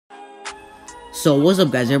So what's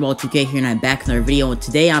up guys, Airball2K here and I'm back with another video, and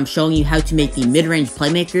today I'm showing you how to make the mid-range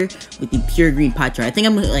Playmaker with the pure green Piechart. I think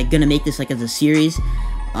I'm gonna make this as a series.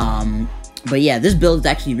 But yeah, this build is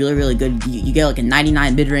actually really good. You get a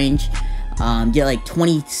 99 mid-range, get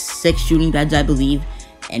 26 shooting badges I believe,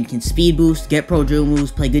 and can speed boost, get pro drill moves,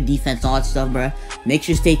 play good defense, all that stuff, bruh. Make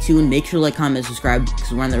sure to stay tuned, make sure to like, comment, subscribe,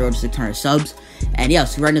 because we're on the road to 600 subs. And yeah,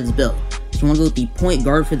 let's get right into this build. So you want to go with the point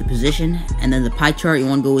guard for the position, and then the Piechart, you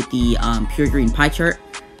want to go with the pure green Piechart,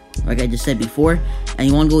 like I just said before, and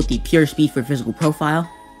you want to go with the pure speed for physical profile.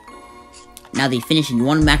 Now the finishing, you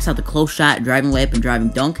want to max out the close shot, driving layup, and driving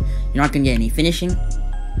dunk. You're not going to get any finishing.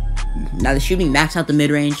 Now the shooting, max out the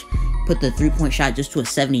mid-range, put the three-point shot just to a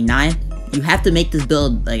 79. You have to make this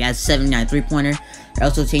build as 79 three-pointer. I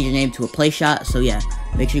also change your name to a play shot, so yeah,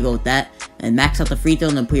 make sure you go with that. And max out the free throw,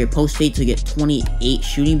 and then put your post fade to get 28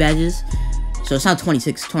 shooting badges. So it's not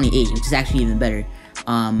 26, 28, which is actually even better.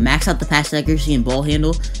 Max out the pass accuracy and ball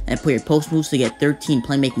handle, and put your post moves to get 13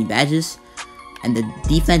 playmaking badges. And the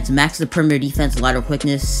defense, max the perimeter defense, lateral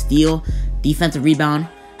quickness, steal, defensive rebound,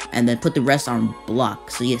 and then put the rest on block.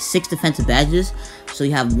 So you get 6 defensive badges. So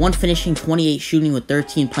you have 1 finishing, 28 shooting with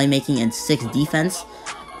 13 playmaking, and 6 defense.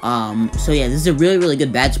 So yeah, this is a really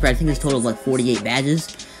good badge spread. I think it's a total of 48 badges.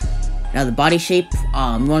 Now the body shape, you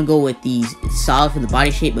want to go with the solid for the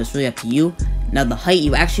body shape, but it's really up to you. Now the height,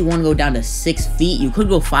 you actually want to go down to 6 feet. You could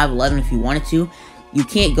go 5'11" if you wanted to. You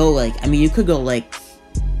can't go you could go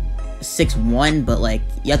 6'1", but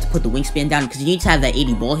you have to put the wingspan down because you need to have that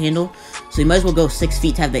 80 ball handle. So you might as well go 6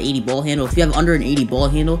 feet to have the 80 ball handle. If you have under an 80 ball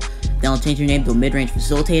handle, then I'll change your name to a mid-range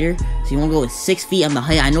facilitator. So you want to go with 6 feet on the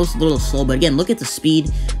height. I know it's a little slow, but again, look at the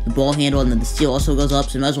speed, the ball handle, and then the steal also goes up.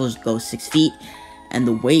 So you might as well just go 6 feet. And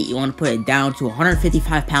the weight, you want to put it down to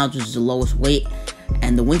 155 pounds, which is the lowest weight.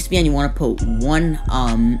 And the wingspan, you want to put one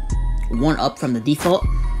up from the default.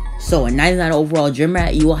 So a 99 overall gym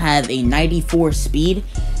rat, you will have a 94 speed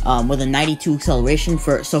with a 92 acceleration.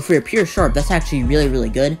 For your pure sharp, that's actually really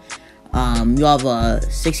good. You'll have a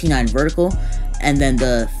 69 vertical, and then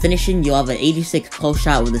the finishing, you'll have an 86 close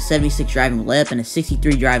shot with a 76 driving layup and a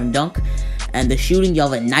 63 driving dunk. And the shooting, you'll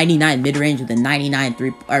have a 99 mid-range with a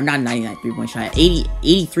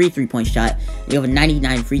 83 three-point shot. You have a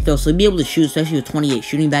 99 free throw, so you'll be able to shoot, especially with 28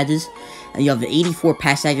 shooting badges. And you have an 84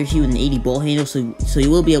 pass accuracy with an 80 ball handle, so you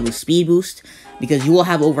will be able to speed boost, because you will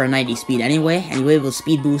have over a 90 speed anyway, and you'll be able to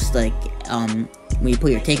speed boost, when you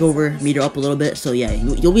put your takeover meter up a little bit. So yeah,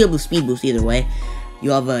 you'll be able to speed boost either way.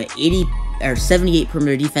 You have a 78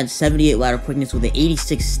 perimeter defense, 78 lateral quickness with an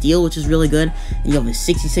 86 steal, which is really good. And you have a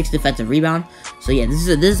 66 defensive rebound. So yeah, this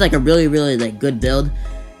is a really good build.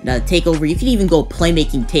 Now the takeover, you can even go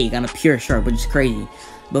playmaking take on a pure sharp, which is crazy.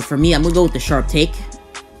 But for me, I'm gonna go with the sharp take.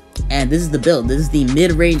 And this is the build. This is the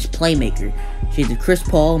mid-range Playmaker. Shades of Chris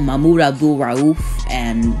Paul, Mahmoud Abdul-Rauf,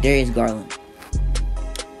 and Darius Garland.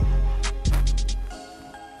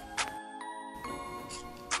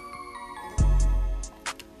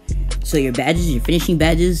 So your badges, your finishing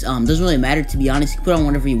badges, doesn't really matter, to be honest. You can put on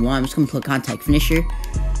whatever you want. I'm just going to put contact finisher.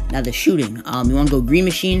 Now the shooting, you want to go green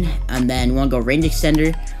machine, and then you want to go range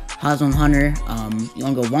extender, hot-zone hunter, you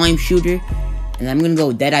want to go volume shooter, and then I'm going to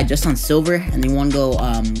go deadeye just on silver, and then you want to go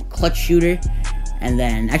clutch shooter, and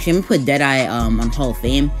then actually I'm going to put deadeye on Hall of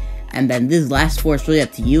Fame, and then this last 4 is really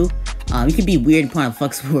up to you. You could be weird and put on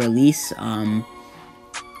flexible release.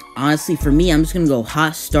 Honestly, for me, I'm just going to go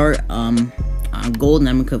hot start on gold, and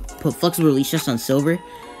I'm going to put flexible release just on silver.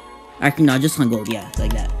 Actually, no, just on gold, yeah,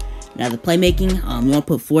 like that. Now the playmaking, you want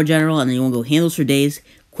to put floor general, and then you want to go handles for days,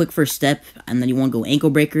 quick first step, and then you want to go ankle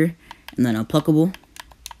breaker, and then unpluckable.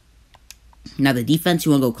 Now the defense,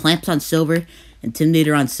 you want to go clamps on silver,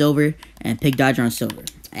 intimidator on silver, and pig dodger on silver.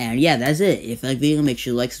 And yeah, that's it. If you like the video, make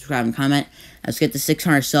sure to like, subscribe, and comment. Let's get to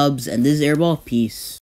 600 subs, and this is Airball. Peace.